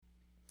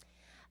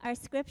Our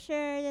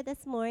scripture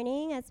this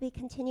morning, as we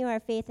continue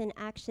our Faith in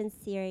Action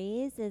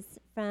series, is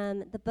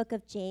from the book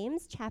of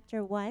James,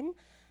 chapter 1,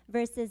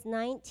 verses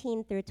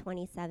 19 through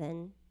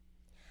 27.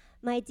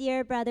 My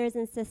dear brothers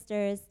and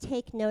sisters,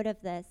 take note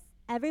of this.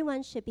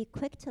 Everyone should be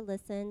quick to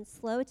listen,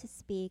 slow to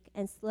speak,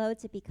 and slow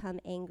to become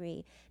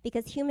angry,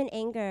 because human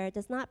anger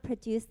does not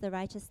produce the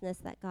righteousness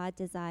that God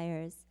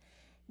desires.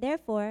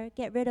 Therefore,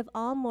 get rid of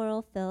all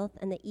moral filth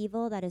and the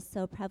evil that is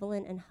so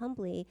prevalent, and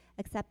humbly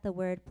accept the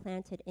word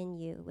planted in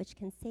you, which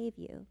can save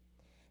you.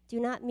 Do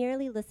not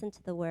merely listen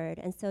to the word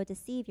and so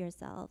deceive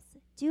yourselves.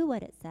 Do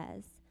what it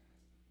says.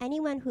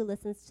 Anyone who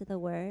listens to the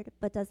word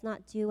but does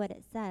not do what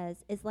it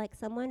says is like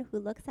someone who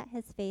looks at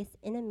his face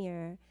in a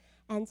mirror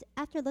and,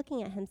 after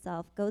looking at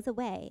himself, goes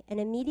away and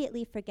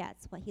immediately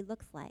forgets what he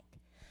looks like.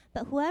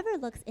 But whoever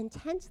looks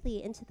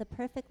intently into the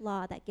perfect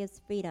law that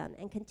gives freedom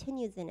and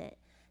continues in it,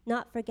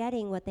 not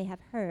forgetting what they have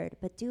heard,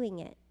 but doing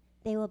it,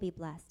 they will be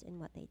blessed in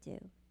what they do.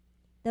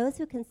 Those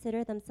who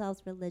consider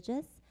themselves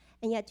religious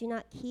and yet do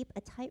not keep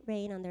a tight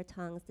rein on their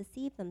tongues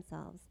deceive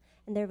themselves,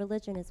 and their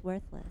religion is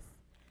worthless.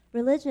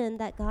 Religion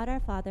that God our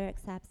Father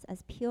accepts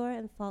as pure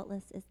and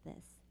faultless is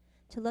this: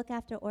 to look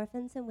after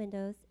orphans and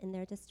widows in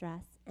their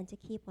distress and to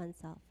keep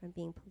oneself from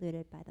being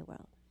polluted by the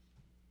world.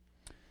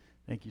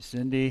 Thank you,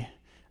 Cindy.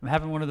 I'm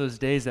having one of those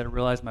days that I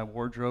realize my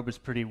wardrobe is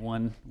pretty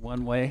one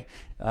way.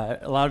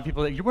 A lot of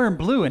people, you're wearing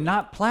blue and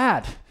not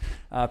plaid.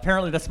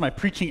 Apparently that's my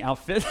preaching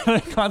outfit that I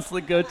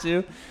constantly go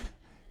to.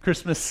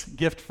 Christmas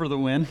gift for the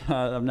win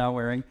I'm now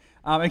wearing.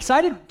 I'm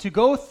excited to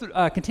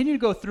continue to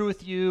go through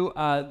with you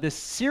this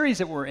series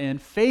that we're in,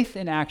 Faith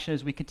in Action,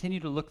 as we continue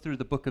to look through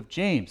the book of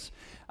James.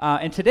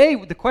 And today,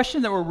 the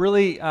question that we're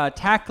really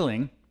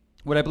tackling,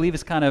 what I believe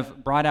is kind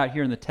of brought out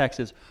here in the text,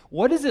 is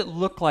what does it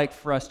look like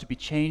for us to be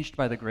changed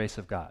by the grace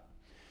of God?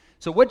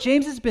 So what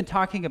James has been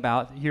talking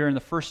about here in the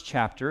first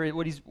chapter,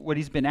 what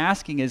he's been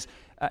asking is,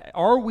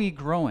 are we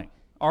growing?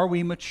 Are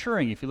we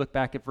maturing? If you look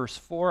back at verse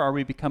 4, are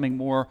we becoming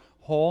more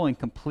whole and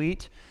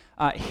complete?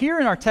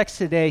 Here in our text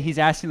today, he's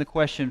asking the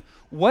question,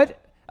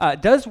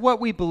 does what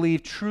we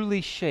believe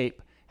truly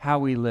shape how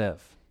we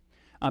live?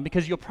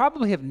 Because you'll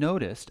probably have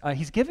noticed,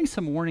 he's giving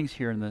some warnings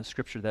here in the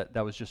scripture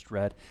that was just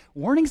read,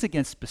 warnings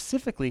against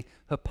specifically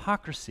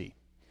hypocrisy.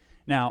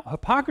 Now,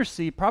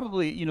 hypocrisy,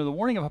 probably, the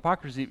warning of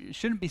hypocrisy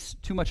shouldn't be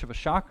too much of a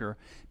shocker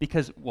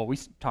because, we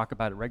talk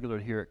about it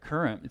regularly here at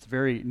Current. It's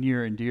very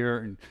near and dear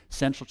and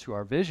central to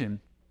our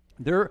vision.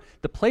 The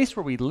place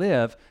where we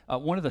live,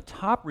 one of the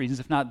top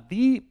reasons, if not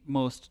the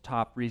most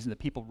top reason that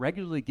people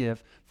regularly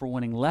give for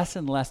wanting less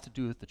and less to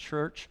do with the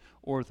church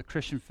or the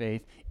Christian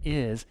faith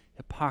is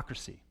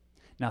hypocrisy.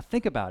 Now,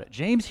 think about it.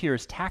 James here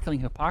is tackling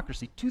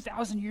hypocrisy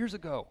 2,000 years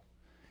ago.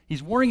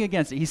 He's warning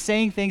against it. He's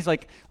saying things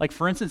like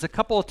for instance, a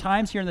couple of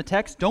times here in the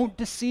text, don't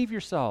deceive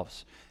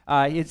yourselves.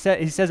 He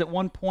says at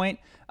one point,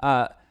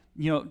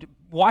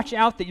 watch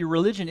out that your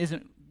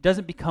religion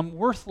doesn't become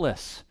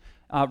worthless.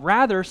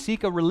 Rather,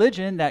 seek a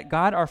religion that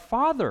God our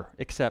Father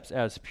accepts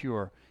as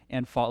pure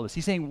and faultless.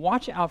 He's saying,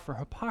 watch out for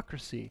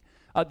hypocrisy.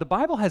 The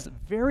Bible has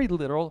very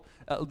little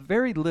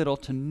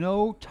to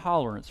no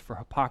tolerance for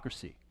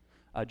hypocrisy.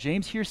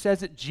 James here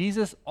says it.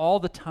 Jesus all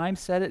the time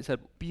said it. He said,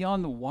 be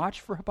on the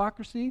watch for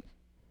hypocrisy.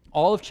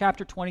 All of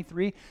chapter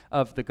 23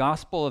 of the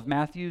Gospel of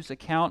Matthew's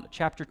account,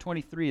 chapter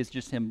 23 is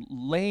just him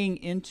laying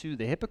into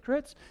the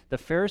hypocrites, the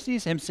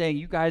Pharisees, him saying,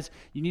 you guys,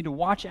 you need to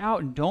watch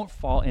out and don't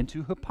fall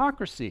into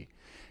hypocrisy.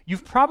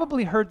 You've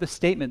probably heard the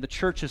statement, the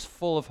church is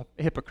full of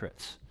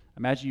hypocrites.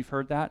 Imagine you've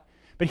heard that.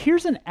 But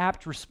here's an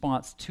apt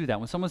response to that.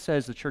 When someone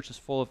says the church is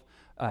full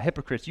of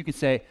hypocrites, you can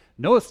say,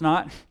 no, it's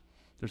not.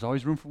 There's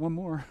always room for one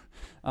more,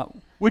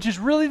 which is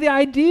really the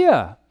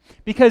idea.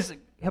 Because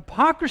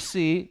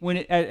hypocrisy,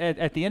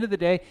 at the end of the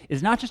day,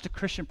 is not just a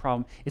Christian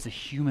problem, it's a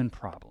human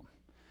problem.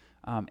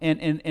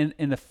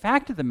 And the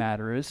fact of the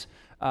matter is,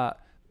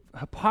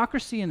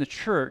 hypocrisy in the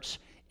church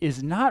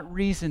is not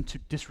reason to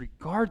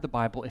disregard the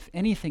Bible. If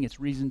anything, it's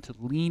reason to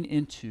lean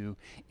into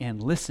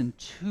and listen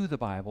to the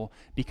Bible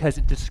because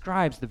it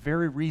describes the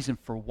very reason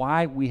for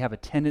why we have a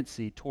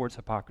tendency towards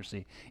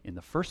hypocrisy in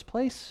the first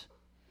place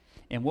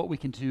and what we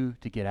can do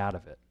to get out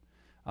of it.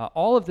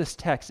 All of this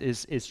text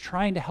is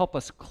trying to help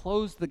us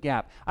close the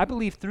gap. I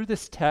believe through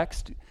this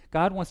text,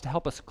 God wants to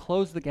help us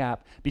close the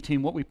gap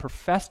between what we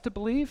profess to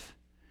believe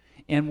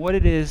and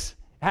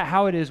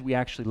how it is we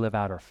actually live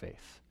out our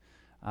faith.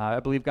 I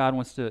believe God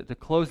wants to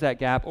close that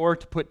gap, or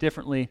to put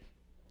differently,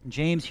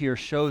 James here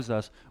shows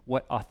us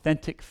what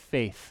authentic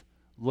faith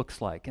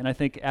looks like. And I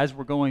think as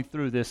we're going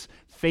through this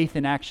Faith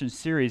in Action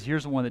series,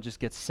 here's the one that just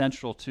gets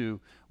central to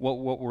what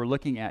we're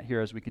looking at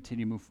here as we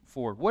continue to move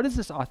forward. What is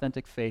this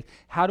authentic faith?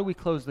 How do we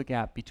close the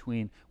gap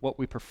between what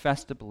we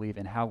profess to believe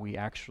and how we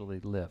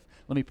actually live?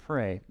 Let me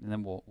pray, and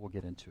then we'll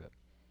get into it.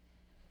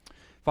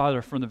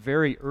 Father, from the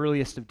very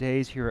earliest of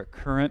days here at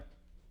Current,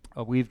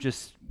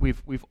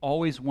 we've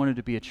always wanted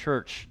to be a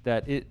church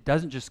that it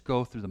doesn't just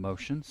go through the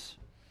motions,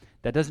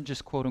 that doesn't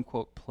just quote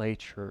unquote play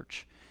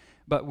church,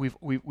 but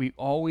we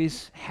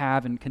always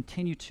have and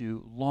continue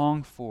to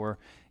long for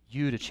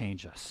you to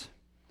change us.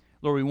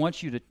 Lord, we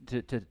want you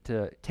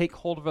to take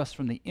hold of us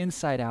from the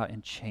inside out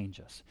and change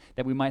us,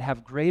 that we might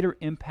have greater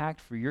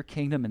impact for your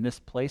kingdom in this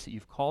place that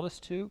you've called us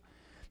to,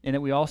 and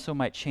that we also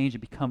might change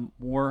and become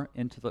more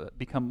into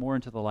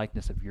the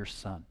likeness of your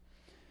Son.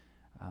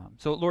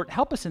 So, Lord,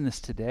 help us in this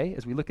today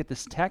as we look at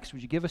this text.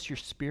 Would you give us your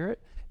Spirit,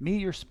 me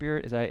your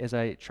Spirit, as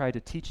I try to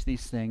teach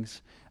these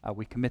things?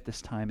 We commit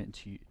this time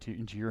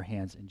into your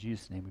hands. In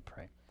Jesus' name we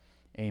pray.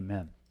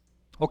 Amen.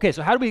 Okay,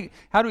 so how do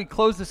we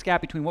close this gap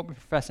between what we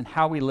profess and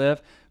how we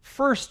live?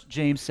 First,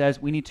 James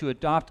says we need to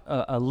adopt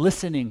a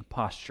listening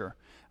posture.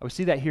 We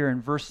see that here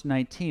in verse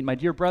 19. My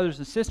dear brothers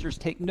and sisters,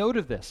 take note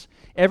of this.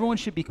 Everyone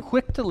should be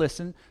quick to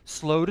listen,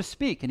 slow to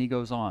speak. And he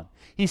goes on.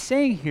 He's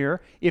saying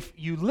here, if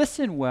you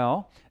listen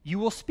well, you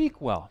will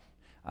speak well.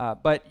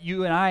 But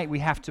you and I, we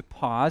have to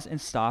pause and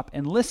stop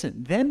and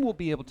listen. Then we'll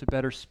be able to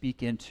better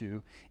speak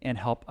into and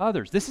help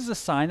others. This is a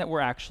sign that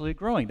we're actually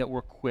growing, that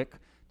we're quick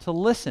to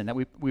listen, that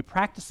we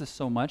practice this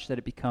so much that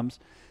it becomes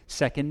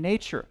second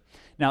nature.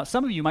 Now,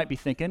 some of you might be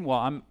thinking, well,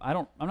 I'm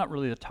not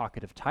really the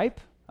talkative type.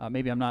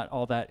 Maybe I'm not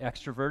all that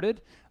extroverted.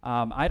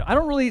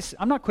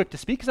 I'm not quick to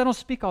speak because I don't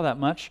speak all that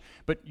much,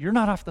 but you're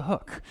not off the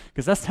hook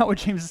because that's not what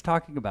James is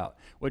talking about.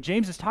 What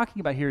James is talking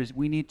about here is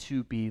we need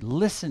to be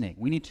listening.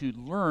 We need to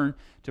learn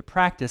to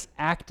practice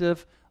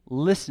active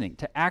listening,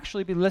 to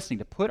actually be listening,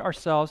 to put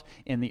ourselves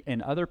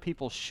in other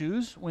people's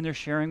shoes when they're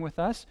sharing with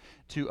us,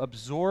 to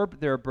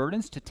absorb their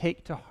burdens, to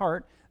take to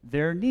heart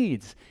their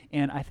needs.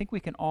 And I think we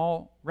can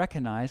all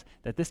recognize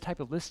that this type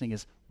of listening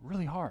is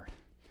really hard.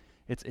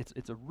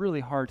 It's a really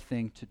hard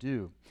thing to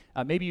do.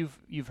 Maybe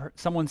you've heard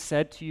someone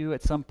said to you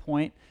at some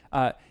point,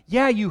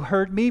 yeah, you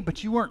heard me,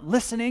 but you weren't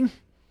listening.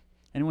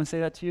 Anyone say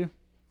that to you?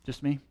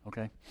 Just me?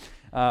 Okay.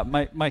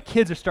 My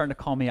kids are starting to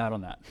call me out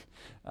on that.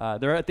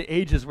 They're at the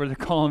ages where they're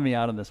calling me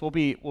out on this. We'll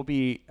be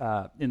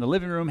in the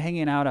living room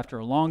hanging out after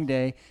a long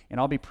day, and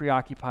I'll be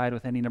preoccupied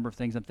with any number of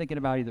things I'm thinking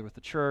about, either with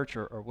the church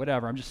or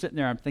whatever. I'm just sitting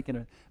there, I'm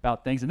thinking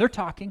about things, and they're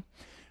talking.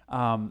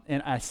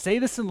 And I say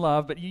this in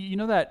love, but you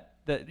know that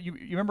you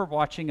remember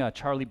watching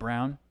Charlie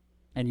Brown,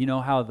 and you know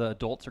how the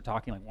adults are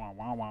talking like wah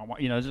wah wah wah.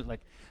 You know, it's just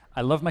like,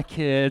 I love my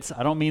kids.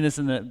 I don't mean this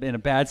in a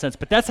bad sense,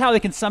 but that's how they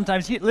can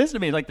sometimes listen to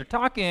me. Like they're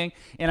talking,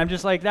 and I'm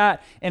just like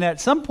that. And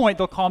at some point,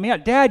 they'll call me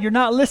out, Dad, you're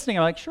not listening.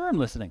 I'm like, sure, I'm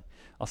listening.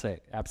 I'll say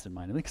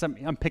absentmindedly because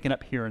I'm picking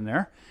up here and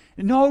there.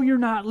 No, you're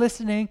not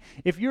listening.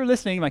 If you're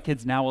listening, my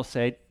kids now will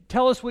say,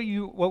 tell us what we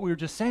were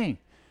just saying,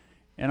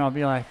 and I'll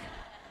be like,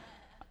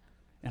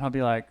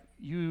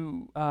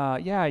 you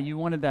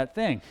wanted that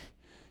thing.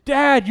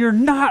 Dad, you're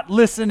not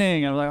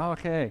listening. I'm like,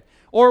 okay.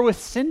 Or with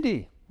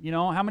Cindy, you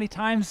know, how many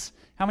times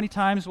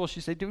will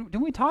she say,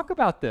 didn't we talk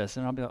about this?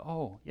 And I'll be like,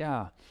 oh,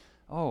 yeah.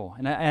 Oh,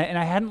 and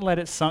I hadn't let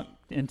it sunk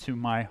into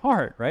my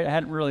heart, right? I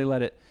hadn't really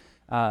let it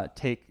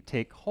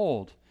take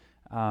hold.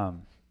 What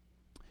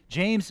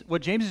James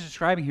is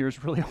describing here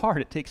is really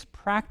hard. It takes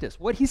practice.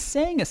 What he's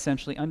saying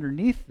essentially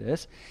underneath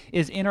this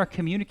is in our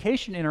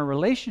communication, in our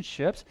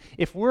relationships,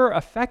 if we're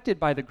affected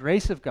by the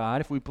grace of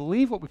God, if we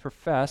believe what we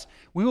profess,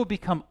 we will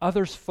become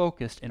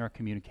others-focused in our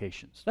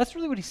communications. That's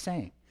really what he's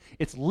saying.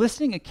 It's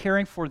listening and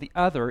caring for the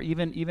other,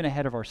 even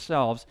ahead of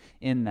ourselves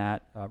in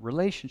that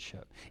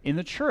relationship. In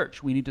the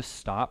church, we need to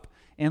stop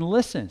and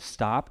listen,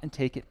 stop and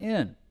take it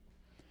in.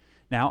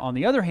 Now, on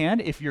the other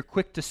hand, if you're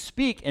quick to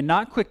speak and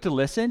not quick to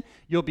listen,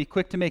 you'll be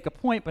quick to make a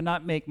point but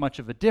not make much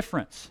of a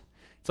difference.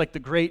 It's like the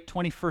great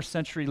 21st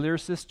century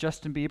lyricist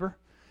Justin Bieber.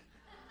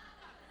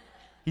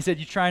 He said,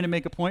 you're trying to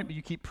make a point, but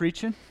you keep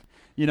preaching.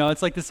 You know,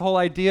 it's like this whole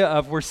idea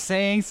of we're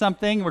saying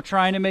something, we're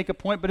trying to make a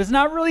point, but it's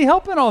not really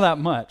helping all that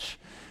much.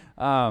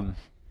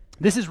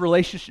 This is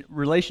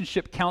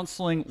relationship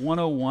counseling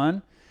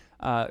 101.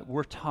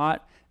 We're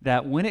taught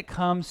that when it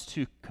comes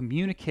to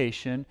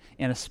communication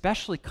and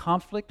especially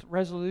conflict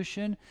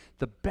resolution,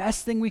 the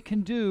best thing we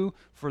can do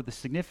for the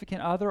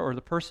significant other or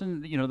the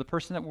person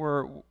that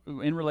we're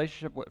in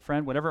relationship with,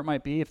 friend, whatever it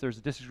might be, if there's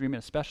a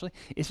disagreement especially,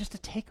 is just to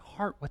take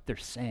heart what they're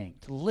saying,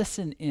 to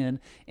listen in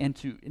and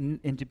to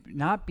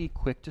not be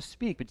quick to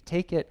speak, but to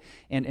take it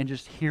and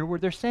just hear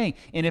what they're saying.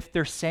 And if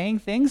they're saying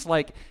things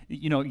like,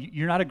 you know,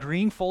 you're not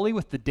agreeing fully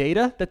with the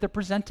data that they're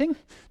presenting,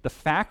 the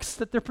facts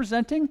that they're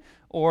presenting,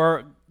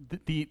 or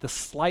the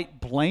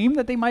slight blame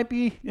that they might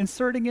be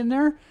inserting in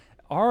there,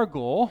 our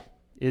goal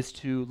is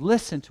to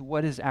listen to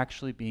what is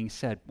actually being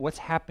said, what's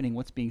happening,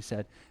 what's being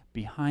said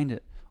behind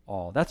it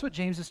all. That's what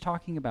James is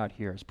talking about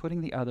here, is putting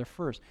the other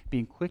first,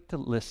 being quick to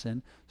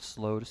listen,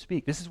 slow to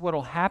speak. This is what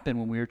will happen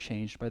when we are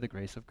changed by the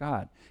grace of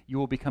God. You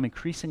will become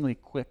increasingly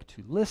quick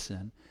to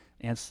listen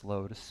and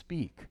slow to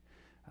speak.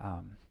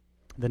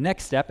 The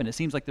next step, and it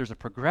seems like there's a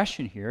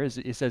progression here, is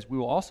it says we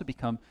will also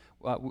become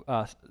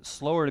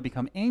slower to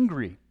become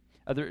angry.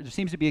 There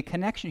seems to be a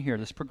connection here,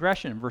 this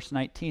progression in verse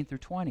 19 through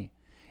 20.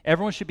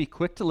 Everyone should be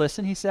quick to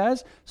listen, he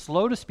says,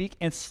 slow to speak,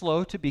 and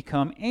slow to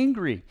become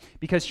angry,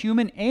 because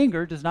human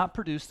anger does not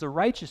produce the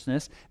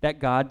righteousness that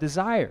God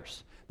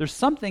desires. There's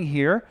something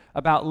here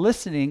about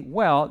listening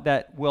well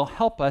that will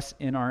help us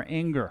in our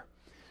anger.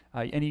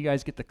 Any of you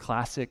guys get the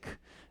classic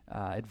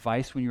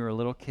advice when you were a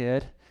little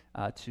kid?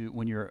 to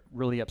when you're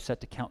really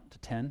upset to count to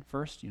 10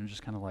 first.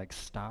 Just kind of like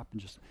stop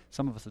and just.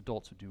 Some of us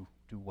adults would do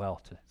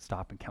well to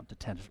stop and count to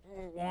 10. Just,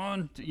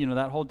 1,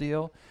 that whole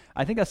deal.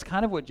 I think that's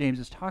kind of what James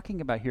is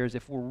talking about here. Is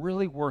if we're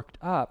really worked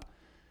up,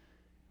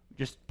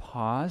 just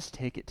pause,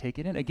 take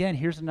it in. Again,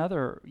 here's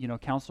another.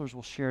 Counselors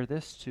will share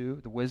this too.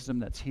 The wisdom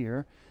that's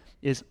here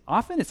is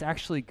often it's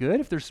actually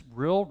good if there's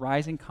real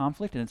rising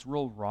conflict and it's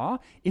real raw.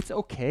 It's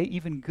okay,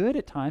 even good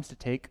at times, to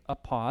take a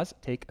pause,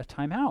 take a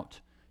time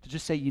out, to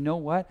just say, you know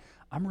what,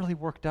 I'm really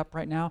worked up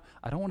right now.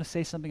 I don't want to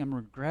say something I'm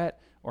going to regret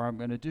or I'm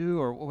going to do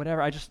or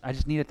whatever. I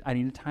need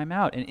a time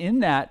out. And in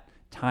that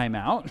time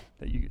out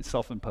that you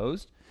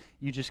self-imposed,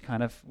 you just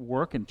kind of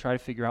work and try to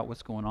figure out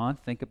what's going on.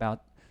 Think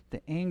about the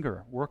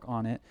anger, work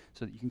on it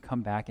so that you can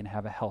come back and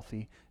have a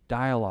healthy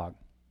dialogue.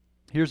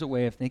 Here's a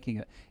way of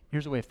thinking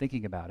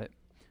about it.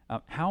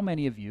 How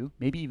many of you,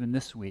 maybe even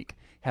this week,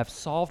 have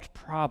solved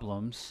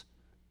problems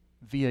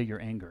via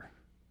your anger,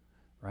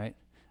 right?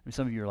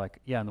 Some of you are like,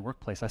 yeah, in the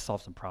workplace, I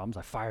solved some problems.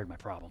 I fired my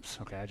problems,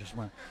 okay? I just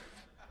want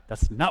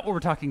That's not what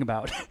we're talking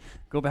about.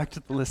 Go back to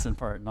the listen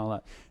part and all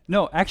that.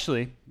 No,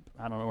 actually,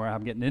 I don't know where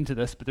I'm getting into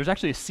this, but there's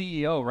actually a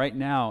CEO right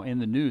now in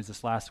the news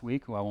this last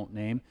week, who I won't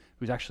name,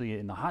 who's actually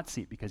in the hot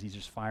seat because he's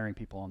just firing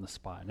people on the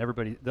spot.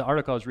 And the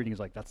article I was reading is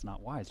like, that's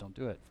not wise. Don't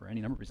do it for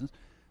any number of reasons.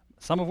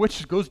 Some of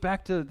which goes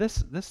back to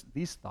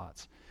these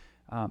thoughts.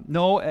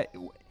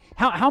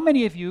 How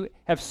many of you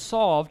have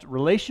solved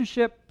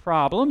relationship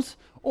problems,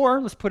 or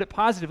let's put it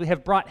positively,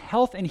 have brought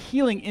health and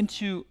healing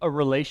into a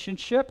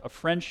relationship, a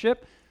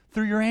friendship,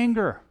 through your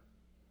anger?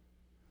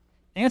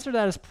 The answer to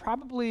that is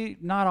probably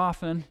not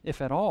often, if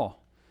at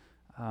all.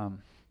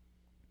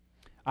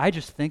 I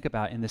just think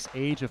about, in this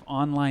age of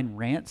online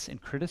rants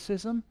and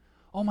criticism,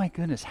 oh my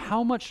goodness,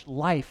 how much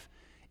life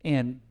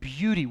and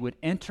beauty would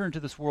enter into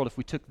this world if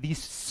we took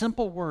these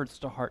simple words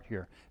to heart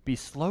here. Be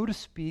slow to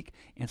speak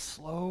and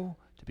slow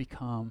to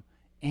become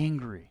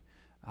angry.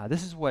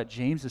 This is what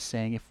James is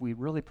saying. If we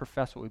really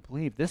profess what we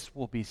believe, this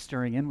will be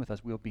stirring in with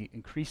us. We'll be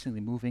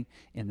increasingly moving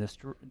in this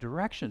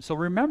direction. So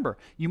remember,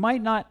 you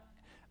might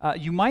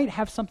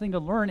have something to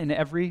learn in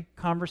every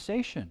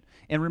conversation.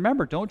 And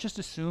remember, don't just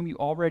assume you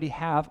already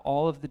have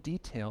all of the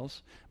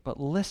details, but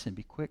listen.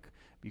 Be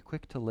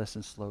quick to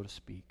listen, slow to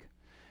speak.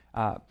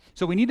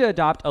 So we need to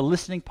adopt a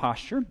listening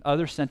posture,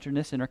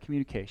 other-centeredness in our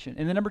communication.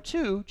 And then number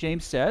 2,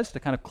 James says, to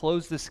kind of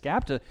close this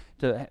gap,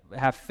 to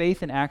have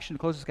faith in action, to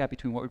close this gap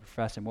between what we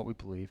profess and what we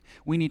believe,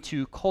 we need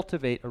to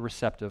cultivate a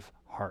receptive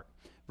heart.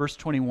 Verse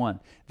 21,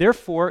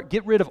 therefore,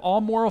 get rid of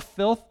all moral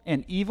filth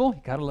and evil.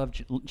 You got to love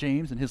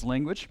James and his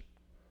language.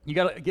 You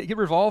got to get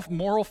rid of all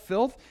moral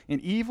filth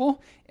and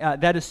evil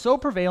that is so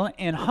prevalent,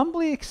 and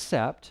humbly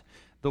accept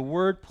the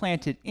word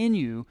planted in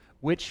you,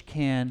 which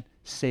can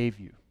save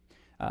you.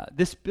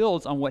 This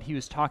builds on what he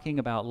was talking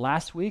about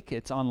last week.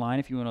 It's online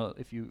if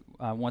you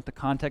want the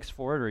context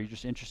for it, or you're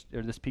just interested,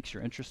 or this piques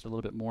your interest a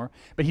little bit more.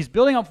 But he's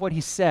building off what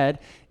he said,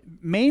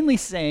 mainly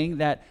saying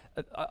that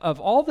of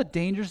all the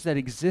dangers that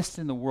exist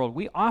in the world,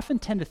 we often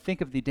tend to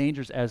think of the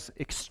dangers as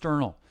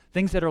external,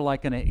 things that are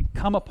like going to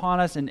come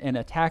upon us and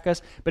attack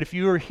us. But if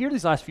you were here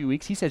these last few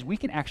weeks, he says we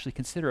can actually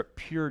consider it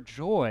pure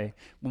joy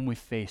when we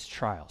face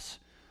trials.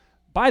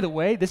 By the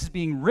way, this is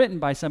being written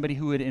by somebody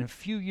who would, in a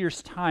few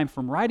years' time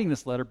from writing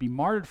this letter, be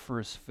martyred for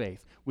his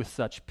faith with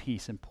such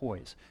peace and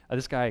poise.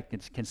 This guy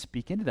can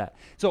speak into that.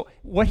 So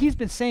what he's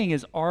been saying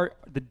is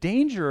the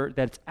danger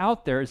that's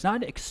out there is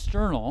not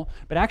external,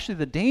 but actually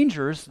the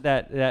dangers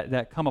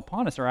that come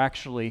upon us are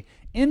actually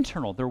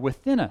internal. They're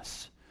within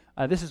us.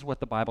 This is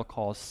what the Bible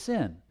calls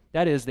sin.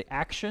 That is, the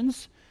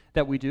actions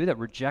that we do that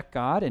reject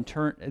God and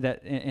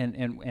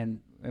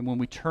when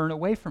we turn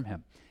away from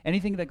Him.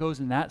 Anything that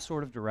goes in that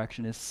sort of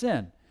direction is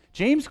sin.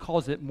 James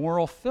calls it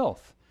moral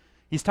filth.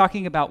 He's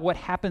talking about what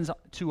happens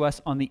to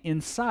us on the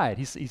inside.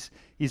 He's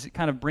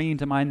kind of bringing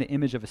to mind the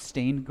image of a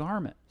stained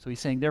garment. So he's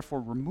saying, therefore,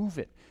 remove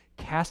it,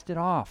 cast it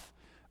off,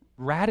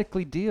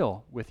 radically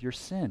deal with your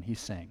sin, he's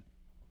saying.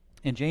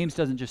 And James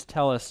doesn't just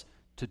tell us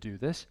to do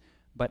this,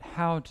 but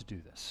how to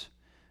do this.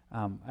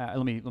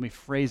 Let me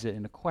phrase it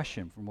in a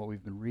question from what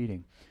we've been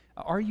reading.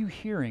 Are you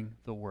hearing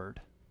the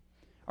word?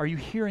 Are you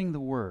hearing the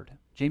word?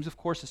 James, of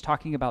course, is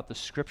talking about the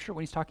Scripture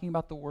when he's talking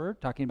about the Word,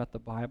 talking about the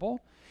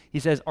Bible. He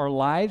says our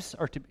lives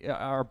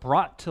are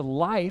brought to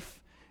life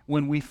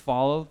when we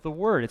follow the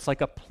Word. It's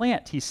like a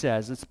plant, he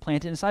says. It's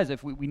planted inside.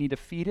 If we need to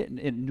feed it, and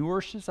it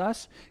nourishes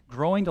us,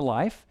 growing to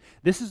life.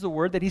 This is the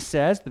Word that he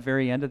says, the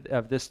very end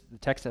of the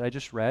text that I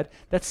just read,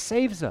 that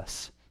saves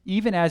us,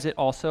 even as it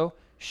also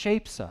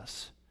shapes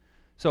us.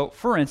 So,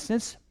 for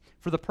instance,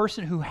 for the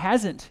person who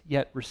hasn't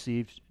yet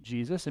received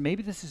Jesus, and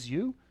maybe this is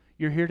you,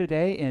 you're here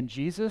today, and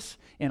Jesus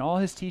and all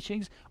his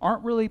teachings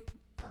aren't really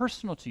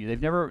personal to you.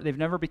 They've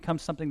never become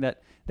something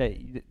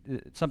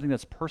something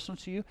that's personal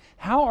to you.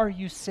 How are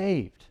you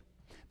saved?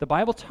 The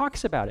Bible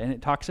talks about it, and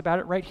it talks about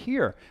it right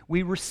here.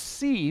 We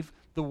receive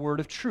the word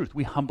of truth.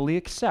 We humbly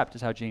accept,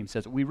 is how James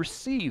says it. We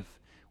receive,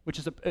 which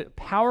is a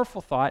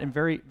powerful thought and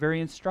very,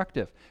 very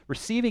instructive.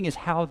 Receiving is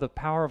how the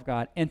power of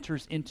God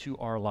enters into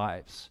our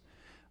lives.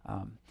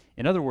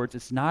 In other words,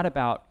 it's not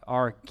about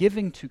our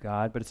giving to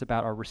God, but it's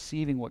about our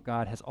receiving what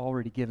God has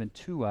already given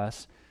to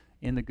us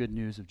in the good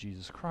news of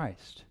Jesus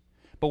Christ.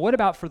 But what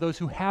about for those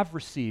who have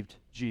received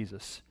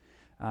Jesus?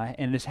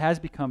 And this has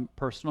become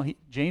personal.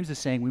 James is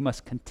saying we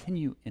must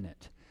continue in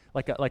it.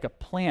 Like a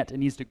plant, it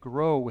needs to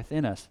grow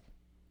within us.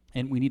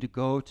 And we need to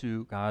go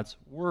to God's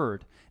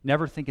Word.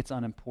 Never think it's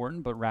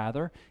unimportant, but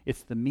rather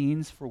it's the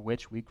means for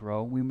which we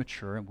grow, we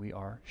mature, and we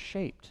are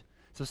shaped.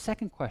 So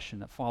second question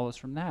that follows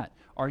from that,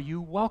 are you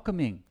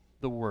welcoming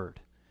the Word?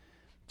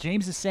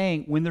 James is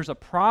saying when there's a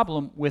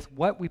problem with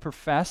what we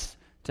profess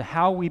to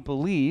how we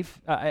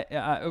believe,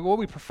 what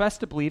we profess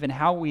to believe and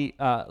how we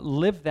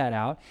live that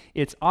out,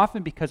 it's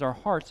often because our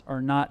hearts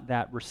are not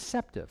that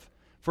receptive.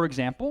 For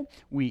example,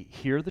 we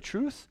hear the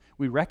truth,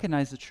 we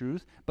recognize the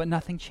truth, but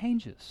nothing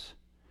changes.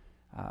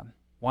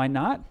 Why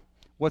not?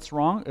 What's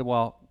wrong?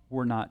 Well,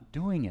 we're not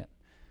doing it.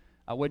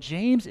 What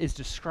James is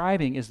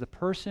describing is the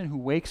person who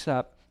wakes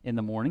up in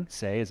the morning,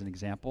 say as an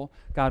example,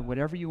 God,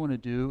 whatever you want to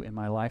do in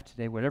my life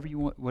today, whatever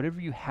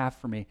you have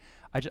for me,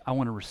 I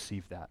want to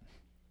receive that.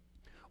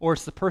 Or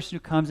it's the person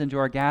who comes into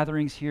our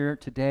gatherings here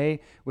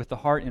today with the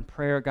heart in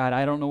prayer, God,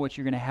 I don't know what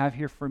you're going to have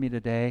here for me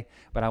today,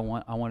 but I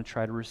want to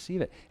try to receive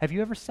it. Have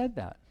you ever said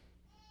that?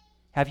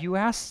 Have you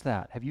asked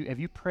that? Have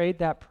you prayed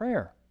that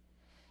prayer?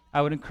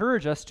 I would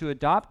encourage us to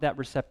adopt that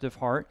receptive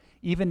heart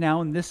even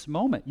now in this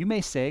moment. You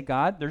may say,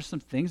 God, there's some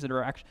things that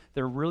are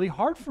really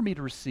hard for me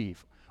to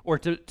receive or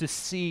to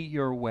see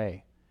your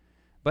way.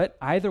 But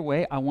either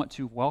way, I want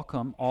to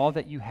welcome all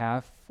that you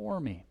have for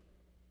me.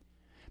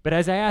 But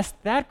as I ask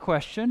that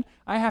question,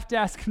 I have to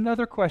ask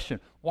another question.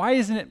 Why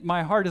isn't it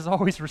my heart is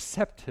always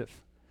receptive?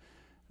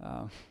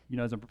 As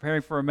I'm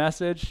preparing for a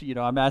message,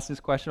 I'm asking this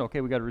question,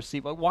 okay, we got to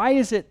receive. But why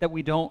is it that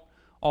we don't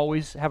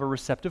always have a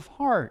receptive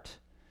heart?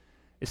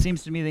 It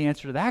seems to me the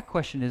answer to that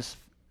question is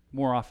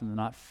more often than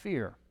not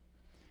fear.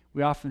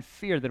 We often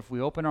fear that if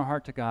we open our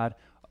heart to God,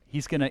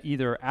 He's going to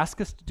either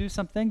ask us to do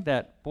something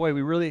that, boy,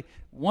 we really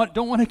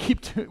don't want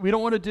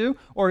to do,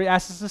 or He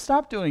asks us to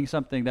stop doing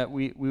something that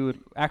we would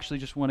actually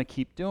just want to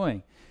keep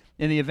doing.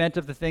 In the event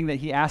of the thing that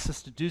He asks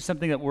us to do,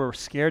 something that we're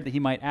scared that He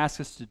might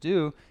ask us to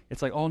do,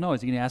 it's like, oh no,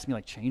 is He going to ask me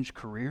change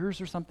careers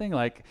or something?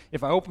 Like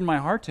if I open my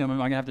heart to Him, am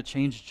I going to have to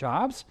change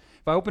jobs?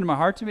 If I open my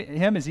heart to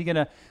Him, is He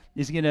going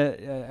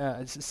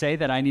to say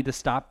that I need to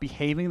stop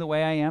behaving the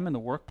way I am in the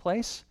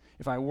workplace?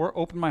 If I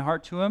open my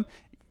heart to Him,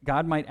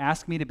 God might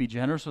ask me to be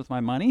generous with my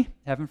money,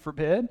 heaven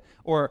forbid,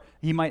 or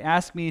He might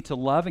ask me to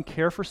love and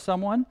care for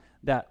someone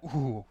that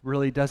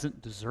really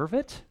doesn't deserve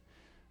it,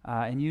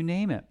 and you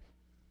name it.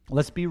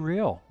 Let's be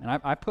real, and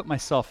I put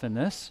myself in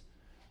this.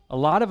 A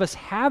lot of us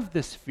have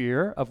this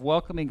fear of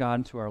welcoming God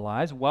into our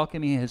lives,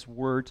 welcoming His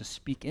Word to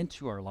speak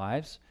into our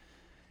lives,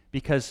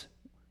 because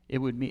it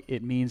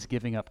means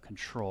giving up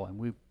control, and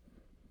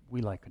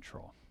we like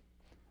control.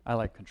 I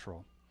like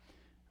control,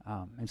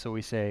 and so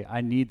we say,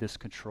 I need this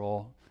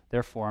control.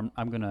 Therefore,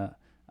 I'm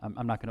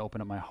not gonna open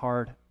up my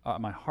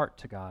heart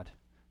to God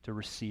to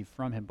receive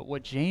from Him. But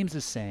what James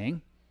is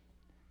saying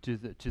to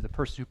the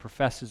person who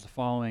professes the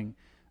following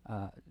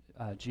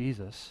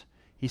Jesus,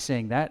 he's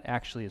saying that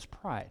actually is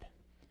pride,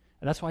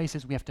 and that's why he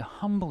says we have to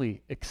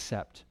humbly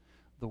accept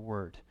the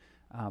word.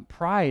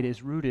 Pride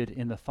is rooted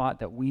in the thought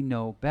that we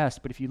know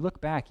best. But if you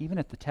look back, even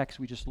at the text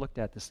we just looked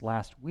at this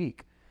last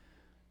week,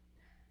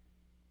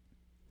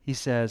 he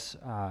says,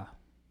 boy,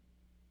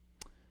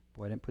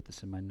 I didn't put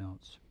this in my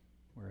notes.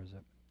 Where is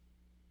it?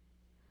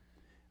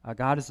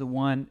 God is the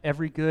one,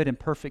 every good and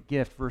perfect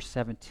gift, verse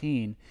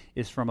 17,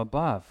 is from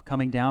above,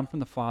 coming down from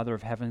the Father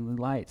of heavenly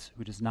lights,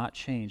 who does not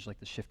change like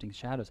the shifting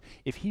shadows.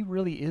 If He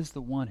really is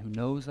the one who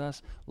knows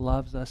us,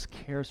 loves us,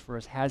 cares for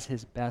us, has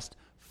His best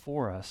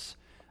for us,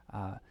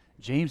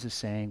 James is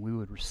saying we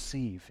would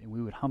receive and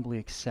we would humbly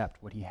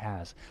accept what He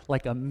has.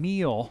 Like a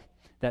meal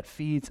that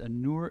feeds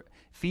and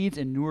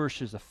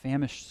nourishes a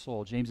famished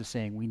soul, James is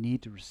saying we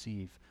need to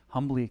receive,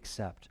 humbly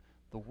accept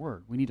the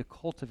Word. We need to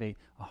cultivate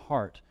a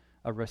heart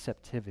of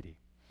receptivity.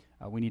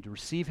 We need to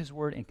receive His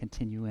Word and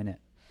continue in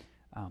it.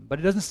 But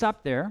it doesn't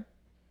stop there.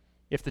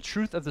 If the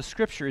truth of the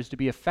Scripture is to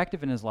be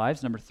effective in his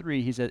lives, number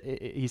 3, he said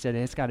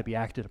it's got to be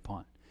acted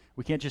upon.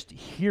 We can't just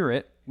hear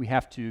it. We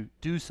have to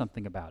do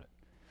something about it.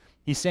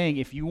 He's saying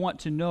if you want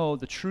to know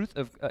the truth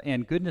of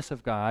and goodness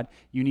of God,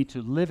 you need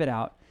to live it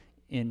out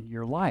in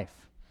your life.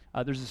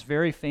 There's this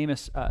very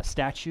famous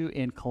statue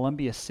in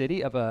Columbia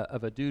City of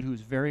a dude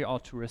who's very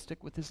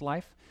altruistic with his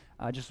life.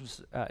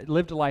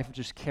 Lived a life of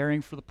just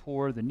caring for the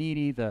poor, the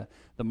needy, the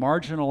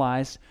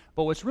marginalized.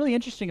 But what's really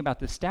interesting about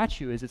this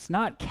statue is it's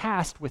not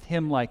cast with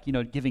him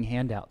giving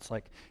handouts,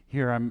 like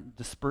here I'm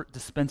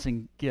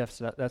dispensing gifts,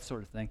 that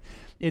sort of thing.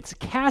 It's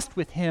cast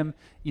with him,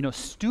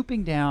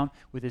 stooping down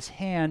with his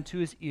hand to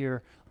his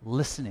ear,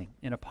 listening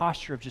in a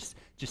posture of just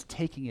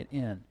taking it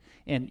in.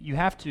 And you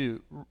have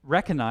to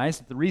recognize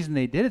that the reason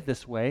they did it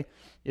this way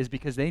is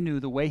because they knew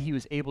the way he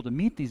was able to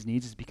meet these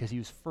needs is because he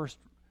was first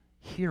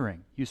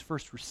hearing. He was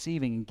first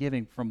receiving and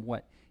giving from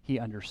what he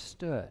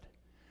understood.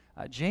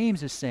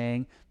 James is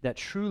saying that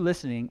true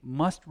listening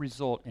must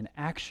result in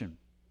action,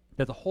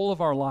 that the whole of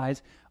our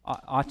lives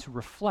ought to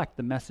reflect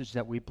the message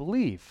that we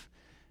believe.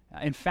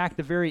 In fact,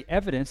 the very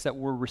evidence that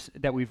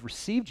we've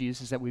received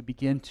Jesus is that we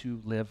begin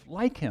to live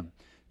like him.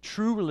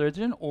 True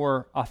religion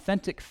or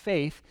authentic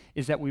faith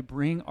is that we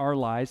bring our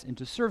lives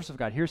into service of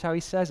God. Here's how he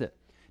says it.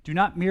 Do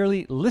not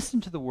merely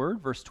listen to the word,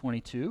 verse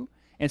 22,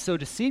 and so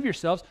deceive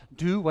yourselves,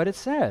 do what it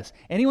says.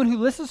 Anyone who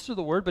listens to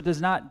the word but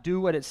does not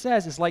do what it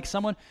says is like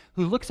someone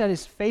who looks at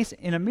his face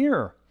in a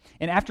mirror,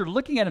 and after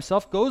looking at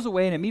himself goes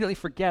away and immediately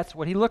forgets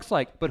what he looks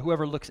like. But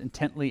whoever looks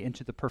intently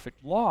into the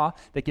perfect law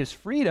that gives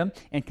freedom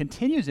and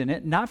continues in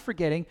it, not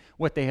forgetting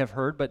what they have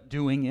heard but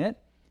doing it,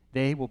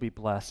 they will be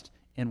blessed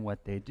in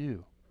what they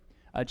do.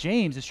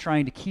 James is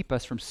trying to keep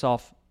us from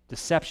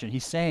self-deception.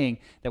 He's saying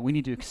that we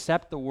need to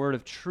accept the word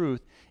of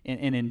truth,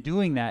 and in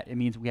doing that, it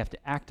means we have to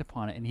act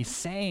upon it. And he's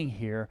saying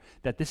here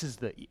that this is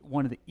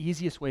one of the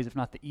easiest ways, if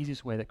not the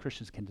easiest way, that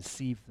Christians can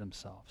deceive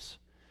themselves,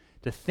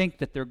 to think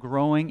that they're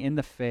growing in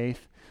the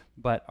faith,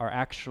 but are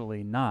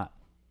actually not.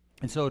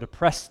 And so to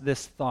press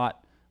this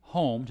thought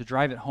home, to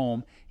drive it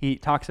home, he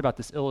talks about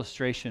this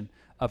illustration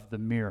of the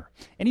mirror.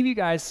 Any of you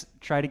guys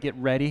try to get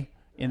ready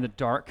in the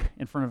dark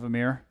in front of a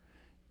mirror?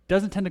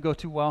 Doesn't tend to go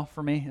too well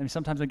for me. I mean,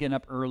 sometimes I'm getting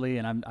up early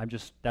and I'm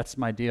just, that's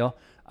my deal.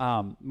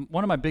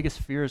 One of my biggest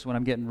fears when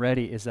I'm getting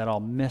ready is that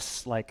I'll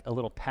miss like a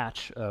little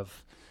patch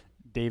of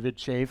David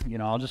shave.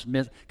 I'll just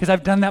miss, because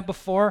I've done that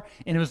before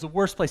and it was the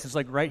worst place. It's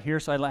like right here,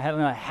 so I had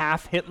a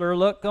half Hitler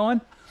look going.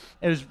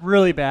 It was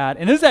really bad.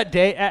 And it was that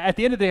day, at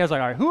the end of the day, I was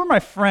like, all right, who are my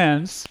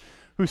friends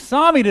who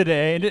saw me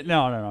today and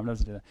no, I'm not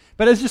doing that.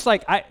 But it's just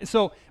like,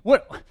 so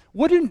what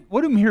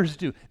do mirrors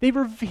do? They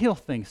reveal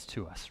things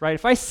to us, right?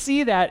 If I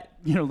see that,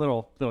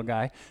 little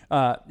guy,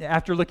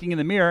 after looking in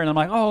the mirror and I'm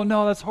like, oh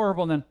no, that's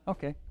horrible, and then,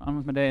 okay, on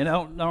with my day, and I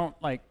don't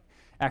like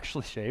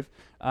actually shave.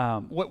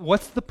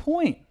 What's the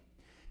point?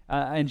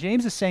 And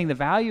James is saying the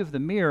value of the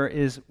mirror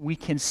is we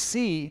can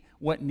see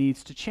what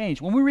needs to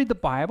change. When we read the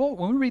Bible,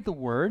 when we read the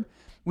Word,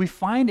 we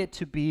find it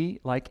to be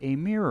like a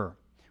mirror.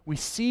 We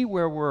see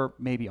where we're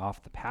maybe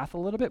off the path a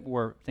little bit,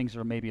 where things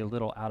are maybe a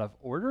little out of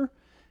order.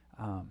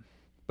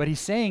 But he's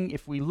saying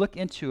if we look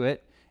into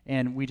it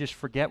and we just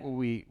forget what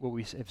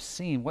we have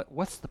seen,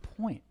 what's the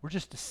point? We're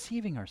just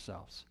deceiving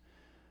ourselves.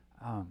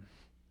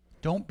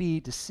 Don't be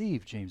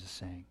deceived, James is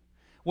saying.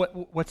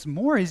 What's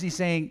more is he's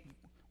saying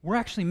we're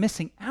actually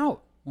missing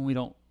out when we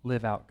don't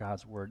live out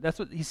God's word. That's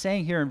what he's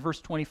saying here in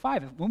verse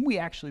 25. When we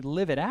actually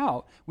live it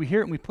out, we hear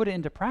it and we put it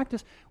into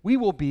practice, we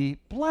will be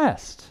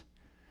blessed.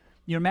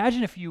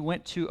 Imagine if you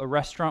went to a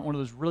restaurant, one of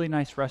those really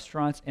nice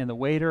restaurants, and the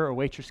waiter or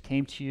waitress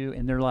came to you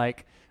and they're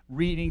like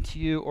reading to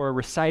you or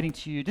reciting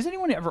to you. Does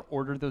anyone ever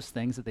order those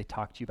things that they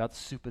talk to you about, the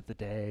soup of the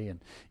day and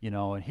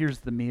and here's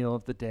the meal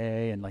of the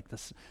day and like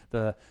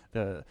the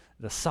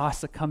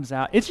sauce that comes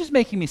out? It's just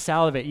making me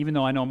salivate even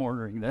though I know I'm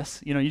ordering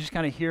this. You just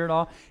kind of hear it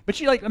all. But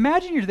you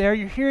imagine you're there,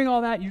 you're hearing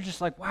all that, and you're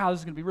just like, wow, this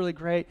is going to be really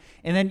great.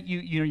 And then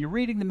you're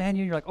reading the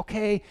menu, you're like,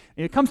 okay,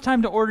 and it comes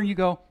time to order and you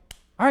go,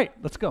 all right,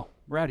 let's go.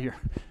 We're out of here.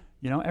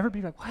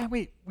 Everybody's like,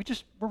 wait,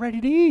 we're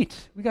ready to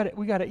eat. We got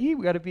to eat.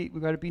 We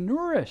got to be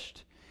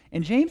nourished.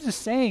 And James is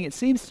saying, it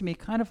seems to me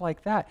kind of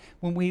like that.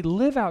 When we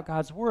live out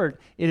God's word,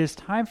 it is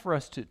time for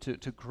us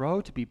to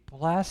grow, to be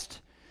blessed,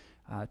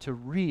 to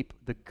reap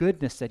the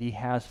goodness that he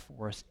has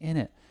for us in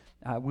it.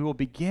 We will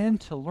begin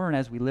to learn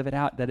as we live it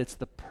out that it's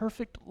the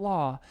perfect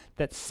law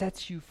that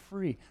sets you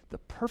free. The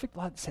perfect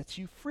law that sets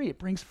you free. It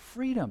brings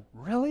freedom.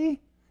 Really?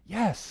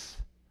 Yes.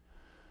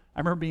 I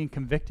remember being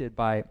convicted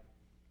by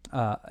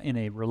in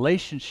a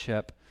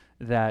relationship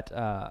that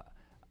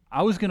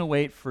I was going to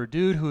wait for a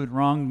dude who had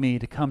wronged me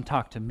to come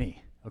talk to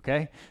me,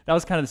 okay? That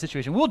was kind of the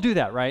situation. We'll do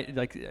that, right?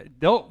 Like,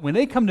 when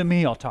they come to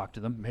me, I'll talk to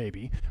them,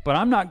 maybe, but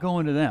I'm not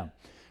going to them.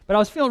 But I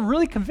was feeling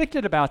really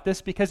convicted about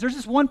this because there's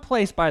this one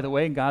place, by the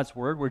way, in God's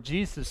word where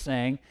Jesus is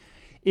saying,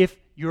 if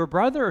your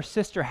brother or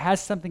sister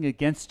has something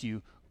against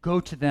you, go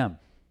to them.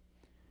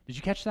 Did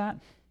you catch that?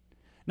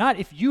 Not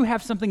if you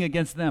have something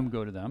against them,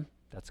 go to them.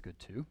 That's good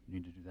too. You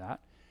need to do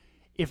that.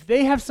 If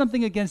they have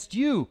something against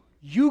you,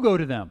 you go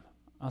to them.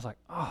 I was like,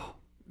 oh,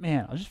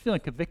 man, I was just feeling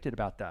convicted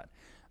about that.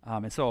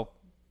 And so,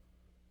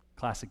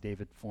 classic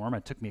David form,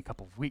 it took me a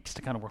couple of weeks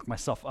to kind of work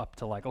myself up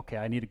to like, okay,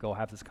 I need to go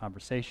have this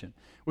conversation,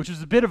 which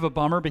was a bit of a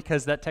bummer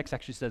because that text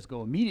actually says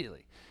go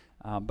immediately.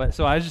 But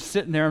so I was just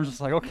sitting there, I'm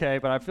just like, okay,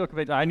 but I feel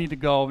convicted, I need to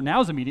go.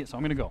 Now's immediate, so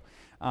I'm going to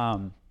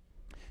go.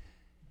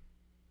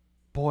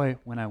 Boy,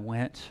 when I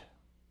went,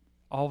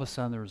 all of a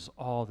sudden there was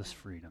all this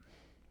freedom.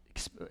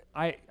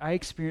 I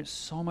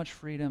experienced so much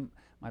freedom.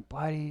 My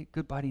buddy,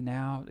 good buddy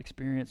now,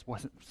 experience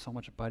wasn't so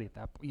much a buddy at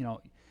that point.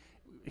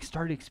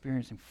 Started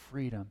experiencing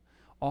freedom,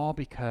 all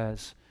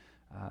because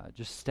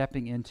just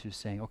stepping into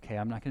saying, okay,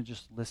 I'm not going to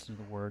just listen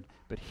to the word,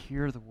 but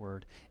hear the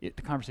word. The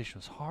conversation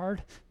was hard.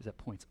 It was at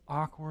points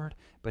awkward,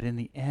 but in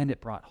the end,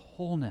 it brought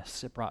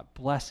wholeness. It brought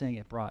blessing.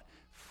 It brought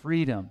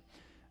freedom.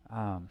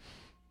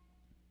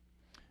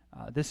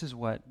 This is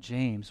what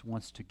James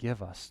wants to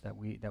give us, that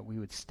we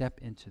would step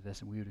into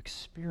this and we would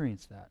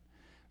experience that.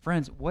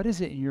 Friends, what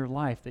is it in your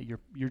life that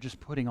you're just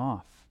putting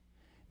off?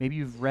 Maybe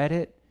you've read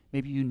it,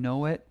 maybe you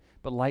know it,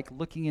 but like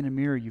looking in a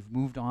mirror, you've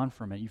moved on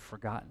from it. You've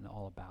forgotten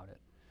all about it.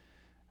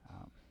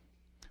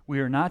 We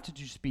are not to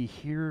just be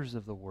hearers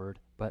of the word,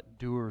 but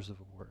doers of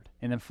the word.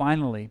 And then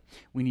finally,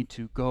 we need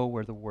to go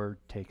where the word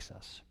takes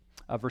us.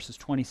 Verses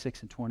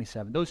 26 and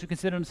 27. Those who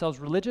consider themselves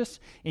religious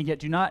and yet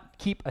do not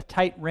keep a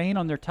tight rein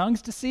on their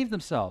tongues deceive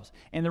themselves,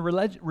 and their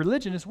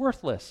religion is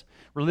worthless.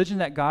 Religion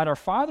that God our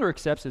Father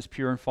accepts as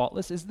pure and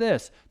faultless is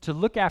this: to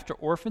look after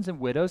orphans and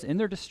widows in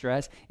their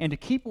distress and to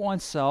keep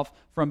oneself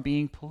from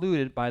being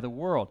polluted by the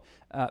world.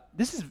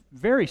 This is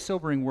very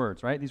sobering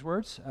words, right? These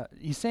words.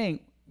 He's saying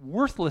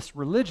worthless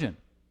religion.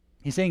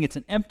 He's saying it's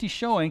an empty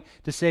showing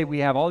to say we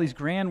have all these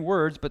grand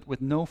words, but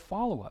with no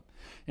follow-up.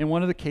 And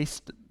one of the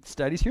case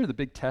studies here, the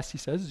big test, he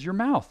says, is your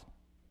mouth.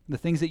 The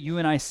things that you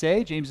and I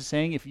say, James is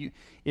saying,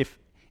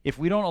 if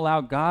we don't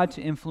allow God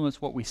to influence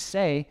what we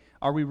say,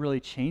 are we really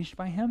changed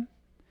by him?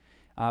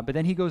 But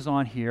then he goes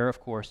on here,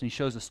 of course, and he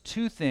shows us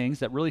two things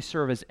that really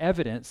serve as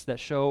evidence that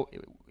show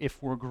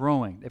if we're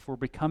growing, if we're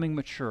becoming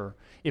mature,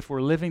 if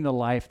we're living the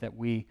life that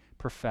we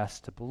profess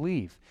to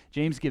believe.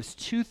 James gives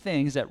two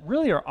things that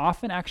really are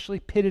often actually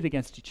pitted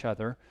against each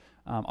other,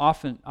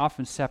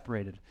 often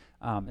separated.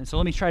 And so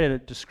let me try to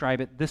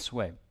describe it this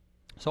way.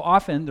 So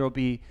often there'll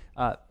be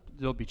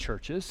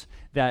churches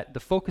that the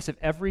focus of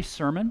every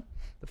sermon,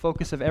 the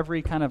focus of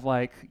every kind of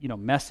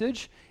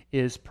message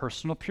is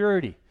personal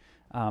purity.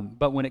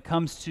 But when it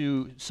comes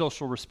to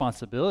social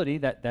responsibility,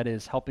 that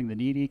is helping the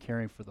needy,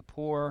 caring for the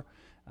poor,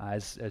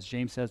 as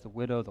James says, the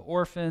widow, the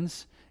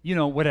orphans,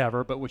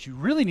 whatever. But what you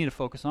really need to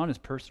focus on is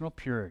personal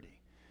purity.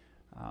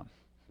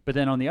 But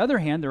then on the other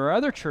hand, there are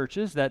other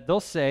churches that they'll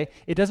say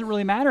it doesn't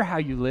really matter how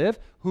you live,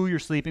 who you're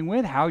sleeping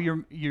with, how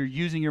you're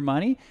using your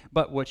money,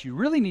 but what you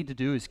really need to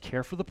do is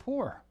care for the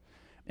poor.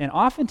 And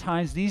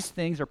oftentimes these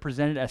things are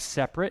presented as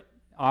separate,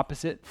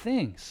 opposite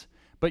things.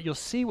 But you'll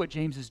see what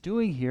James is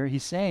doing here.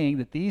 He's saying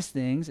that these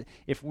things,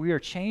 if we are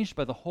changed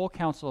by the whole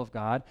counsel of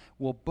God,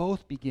 will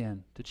both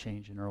begin to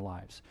change in our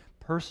lives.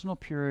 Personal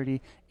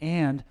purity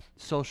and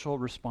social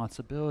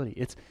responsibility.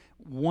 It's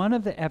one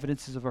of the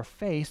evidences of our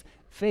faith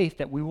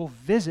that we will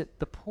visit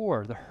the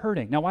poor, the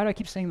hurting. Now, why do I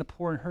keep saying the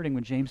poor and hurting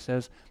when James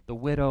says the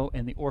widow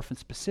and the orphan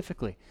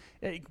specifically?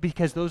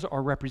 Because those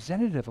are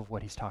representative of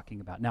what he's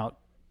talking about. Now,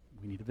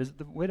 we need to visit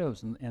the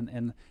widows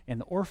and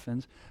the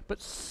orphans,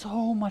 but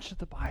so much of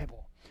the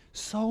Bible,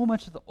 so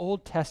much of the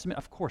Old Testament,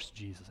 of course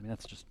Jesus,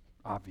 that's just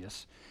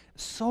obvious.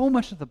 So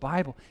much of the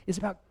Bible is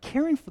about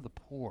caring for the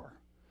poor,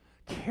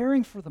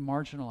 caring for the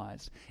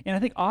marginalized. And I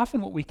think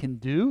often what we can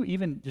do,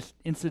 even just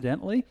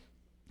incidentally,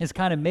 is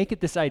kind of make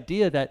it this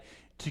idea that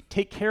to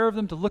take care of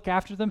them, to look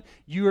after them,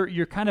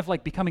 you're kind of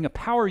like becoming a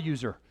power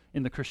user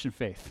in the Christian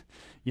faith.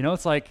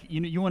 It's like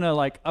you want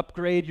to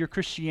upgrade your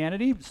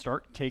Christianity,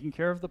 start taking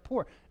care of the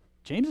poor.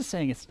 James is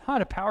saying it's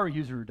not a power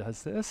user who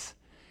does this.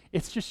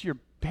 It's just your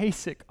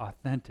basic,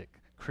 authentic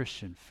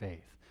Christian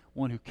faith.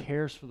 One who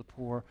cares for the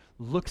poor,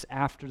 looks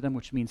after them,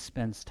 which means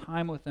spends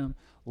time with them,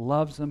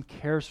 loves them,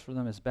 cares for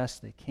them as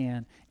best they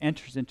can,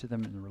 enters into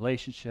them in a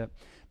relationship.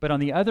 But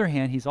on the other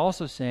hand, he's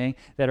also saying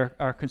that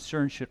our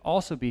concern should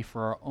also be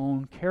for our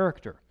own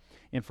character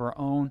and for our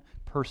own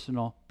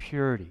personal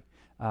purity.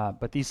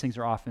 But these things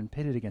are often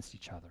pitted against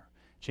each other.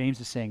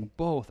 James is saying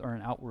both are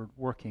an outward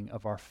working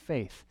of our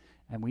faith,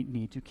 and we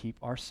need to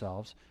keep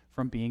ourselves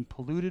from being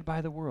polluted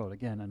by the world.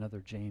 Again, another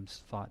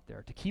James thought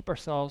there. To keep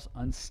ourselves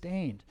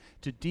unstained,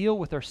 to deal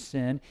with our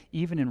sin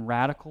even in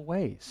radical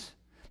ways.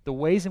 The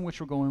ways in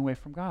which we're going away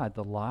from God,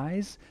 the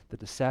lies, the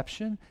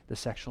deception, the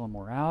sexual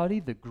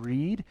immorality, the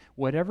greed,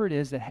 whatever it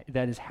is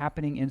that is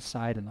happening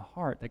inside in the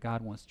heart that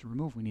God wants to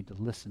remove, we need to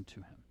listen to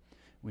him.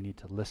 We need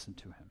to listen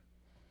to him.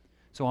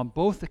 So on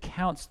both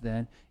accounts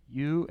then,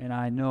 you and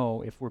I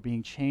know if we're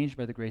being changed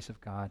by the grace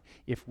of God,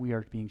 if we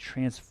are being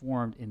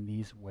transformed in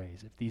these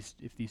ways,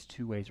 if these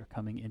two ways are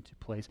coming into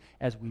place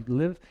as we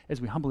live,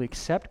 as we humbly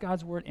accept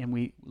God's word and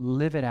we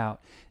live it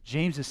out.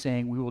 James is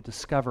saying we will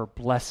discover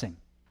blessing.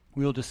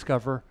 We will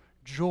discover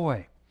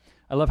joy.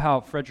 I love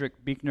how Frederick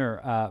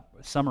Buechner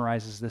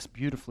summarizes this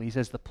beautifully. He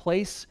says, the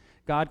place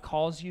God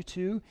calls you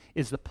to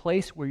is the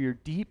place where your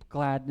deep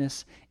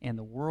gladness and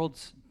the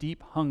world's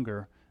deep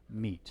hunger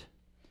meet.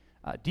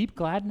 Deep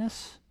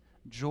gladness,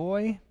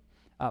 joy,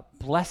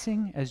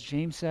 blessing, as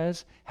James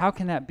says. How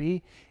can that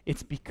be?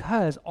 It's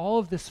because all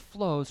of this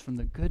flows from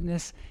the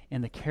goodness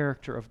and the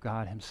character of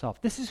God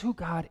himself. This is who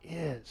God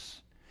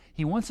is.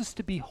 He wants us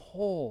to be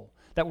whole.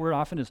 That word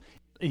often is,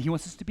 he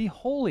wants us to be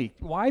holy.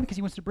 Why? Because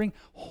he wants to bring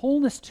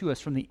wholeness to us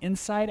from the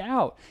inside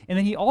out. And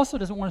then he also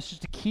doesn't want us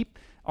just to keep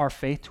our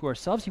faith to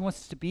ourselves. He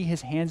wants us to be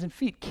his hands and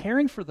feet,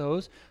 caring for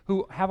those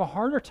who have a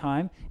harder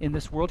time in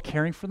this world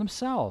caring for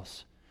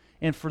themselves.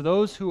 And for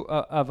those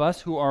of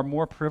us who are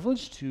more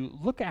privileged, to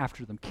look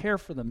after them, care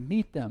for them,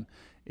 meet them,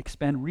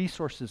 expend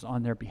resources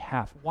on their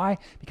behalf. Why?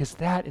 Because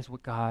that is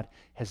what God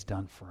has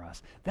done for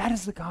us. That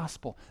is the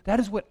gospel.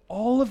 That is what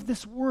all of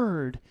this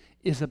word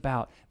is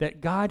about, that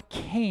God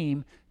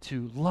came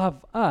to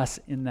love us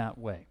in that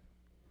way.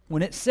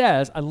 When it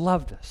says, I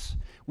love this,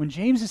 when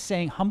James is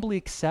saying humbly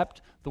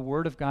accept the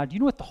word of God, do you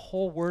know what the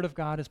whole word of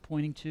God is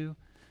pointing to?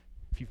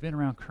 If you've been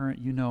around Current,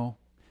 you know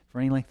for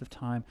any length of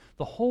time,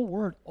 the whole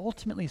word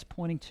ultimately is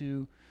pointing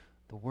to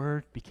the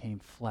Word became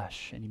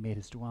flesh and he made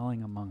his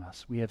dwelling among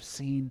us. We have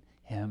seen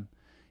him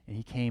and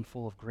he came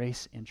full of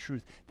grace and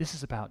truth. This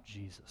is about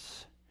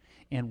Jesus.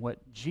 And what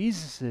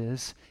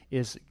Jesus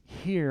is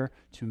here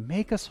to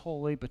make us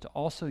holy, but to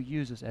also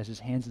use us as his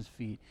hands and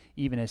feet,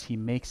 even as he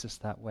makes us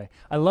that way.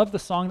 I love the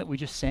song that we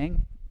just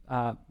sang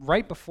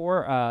right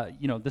before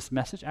this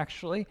message,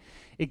 actually.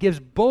 It gives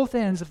both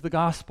ends of the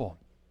gospel.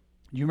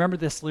 You remember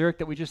this lyric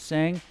that we just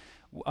sang?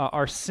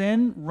 Our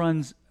sin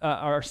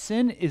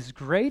is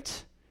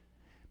great,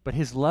 but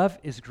his love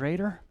is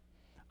greater.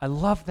 I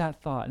love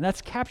that thought. And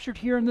that's captured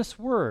here in this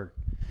word.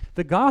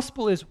 The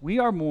gospel is we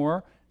are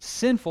more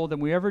sinful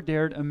than we ever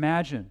dared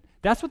imagine.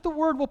 That's what the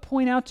word will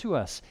point out to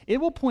us. It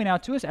will point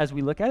out to us as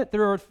we look at it.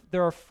 There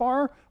are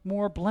far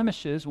more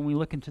blemishes when we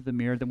look into the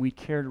mirror than we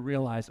care to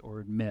realize or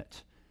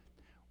admit.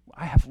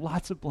 I have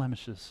lots of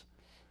blemishes.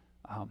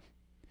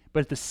 But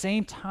at the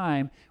same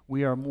time,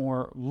 we are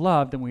more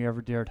loved than we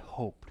ever dared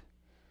hope.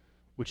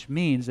 Which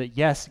means that,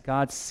 yes,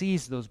 God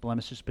sees those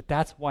blemishes, but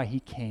that's why he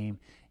came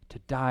to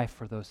die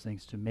for those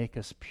things, to make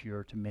us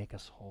pure, to make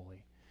us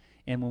holy.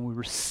 And when we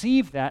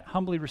receive that,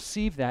 humbly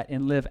receive that,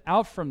 and live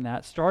out from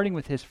that, starting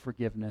with his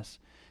forgiveness,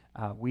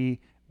 we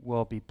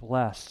will be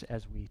blessed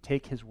as we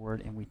take his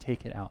word and we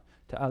take it out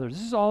to others.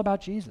 This is all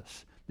about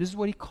Jesus. This is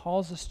what he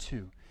calls us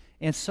to.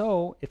 And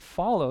so it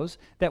follows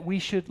that we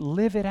should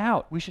live it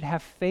out. We should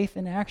have faith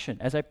in action.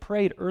 As I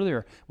prayed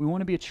earlier, we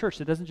want to be a church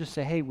that doesn't just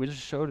say, hey, we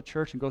just show to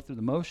church and go through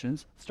the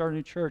motions, start a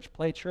new church,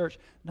 play church.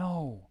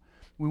 No,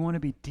 we want to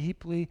be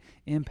deeply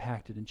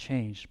impacted and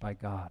changed by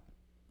God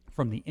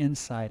from the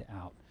inside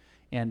out.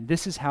 And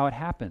this is how it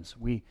happens.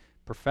 We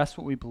profess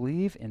what we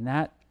believe, and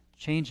that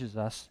changes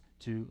us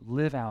to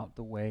live out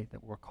the way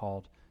that we're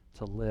called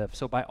to live.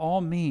 So by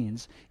all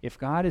means, if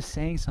God is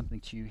saying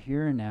something to you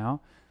here and now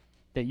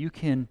that you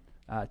can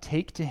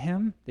take to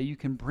him, that you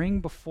can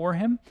bring before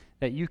him,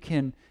 that you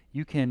can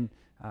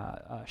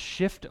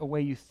shift a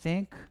way you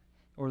think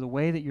or the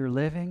way that you're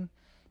living,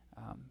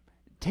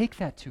 take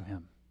that to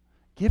him.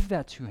 Give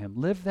that to him.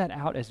 Live that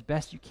out as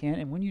best you can.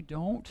 And when you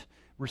don't,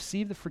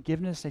 receive the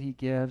forgiveness that he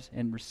gives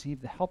and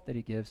receive the help that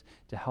he gives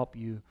to help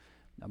you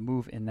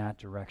move in that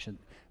direction.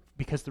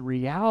 Because the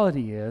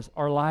reality is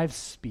our lives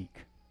speak.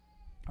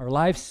 Our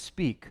lives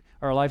speak.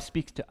 Our lives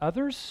speak to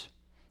others.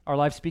 Our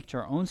lives speak to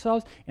our own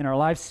selves, and our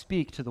lives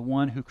speak to the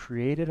one who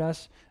created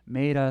us,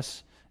 made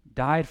us,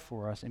 died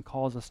for us, and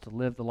calls us to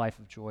live the life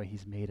of joy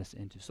he's made us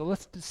into. So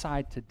let's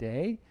decide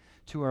today,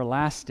 to our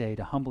last day,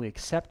 to humbly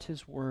accept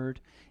his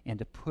word and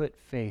to put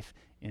faith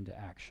into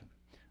action.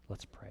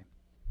 Let's pray.